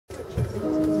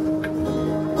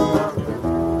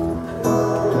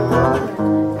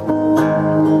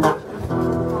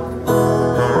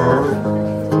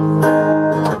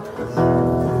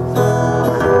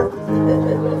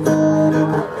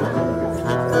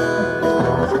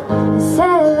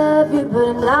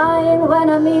lying when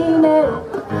I mean it.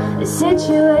 The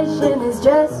situation is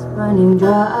just running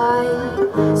dry.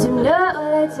 Sooner or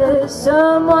later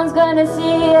someone's gonna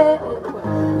see it,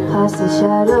 past the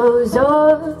shadows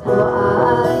of your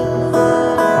eyes.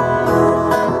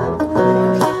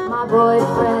 My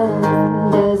boyfriend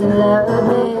doesn't love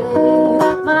me,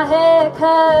 my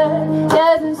haircut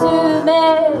doesn't suit me,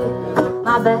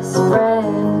 my best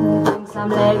friend thinks I'm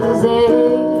lazy,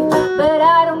 but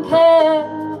I don't care,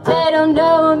 they don't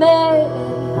know me.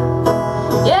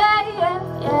 Yeah, yeah,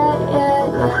 yeah, yeah,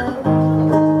 yeah.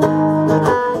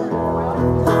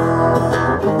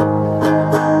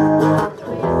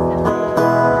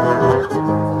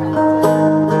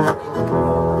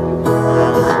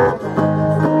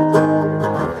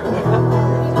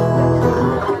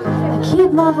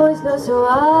 My voice low so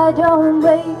I don't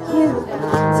wake you.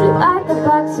 Sit at the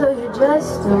back so you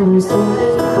just don't see.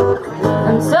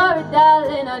 I'm sorry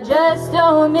darling, I just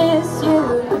don't miss you.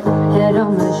 Head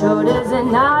on my shoulders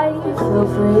and I feel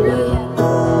free.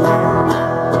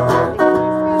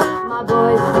 My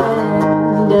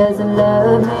boyfriend doesn't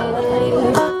love me,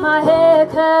 my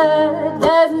haircut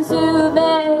doesn't suit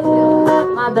me,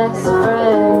 my best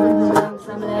friend thinks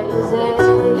I'm lazy,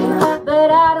 but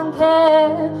I don't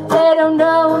care, they don't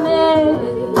know me.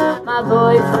 My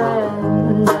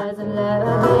boyfriend doesn't love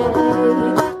me,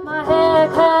 my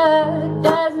haircut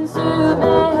doesn't suit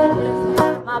me,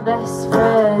 my best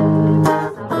friend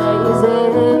thinks I'm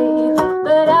lazy,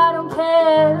 but I don't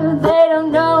care, they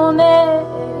don't know me.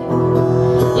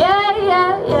 Yeah,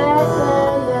 yeah, yeah,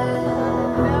 yeah,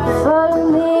 yeah. Follow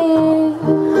me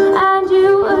and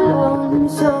you alone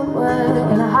somewhere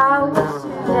in a house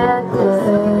together.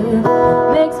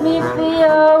 Makes me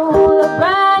feel a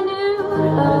brand new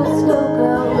lost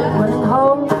girl running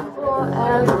home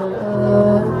forever.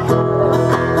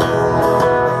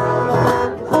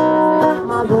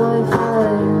 My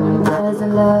boyfriend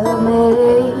doesn't love me,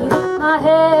 my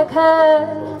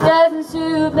haircut doesn't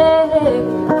suit me,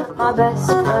 my best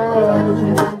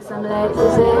friend thinks I'm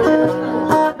lazy,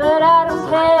 but I don't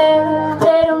care,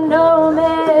 they don't know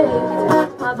me.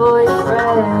 My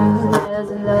boyfriend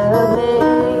doesn't love me,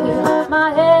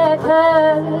 my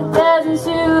haircut doesn't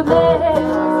suit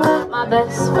me, my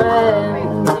best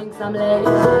friend thinks I'm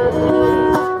lazy.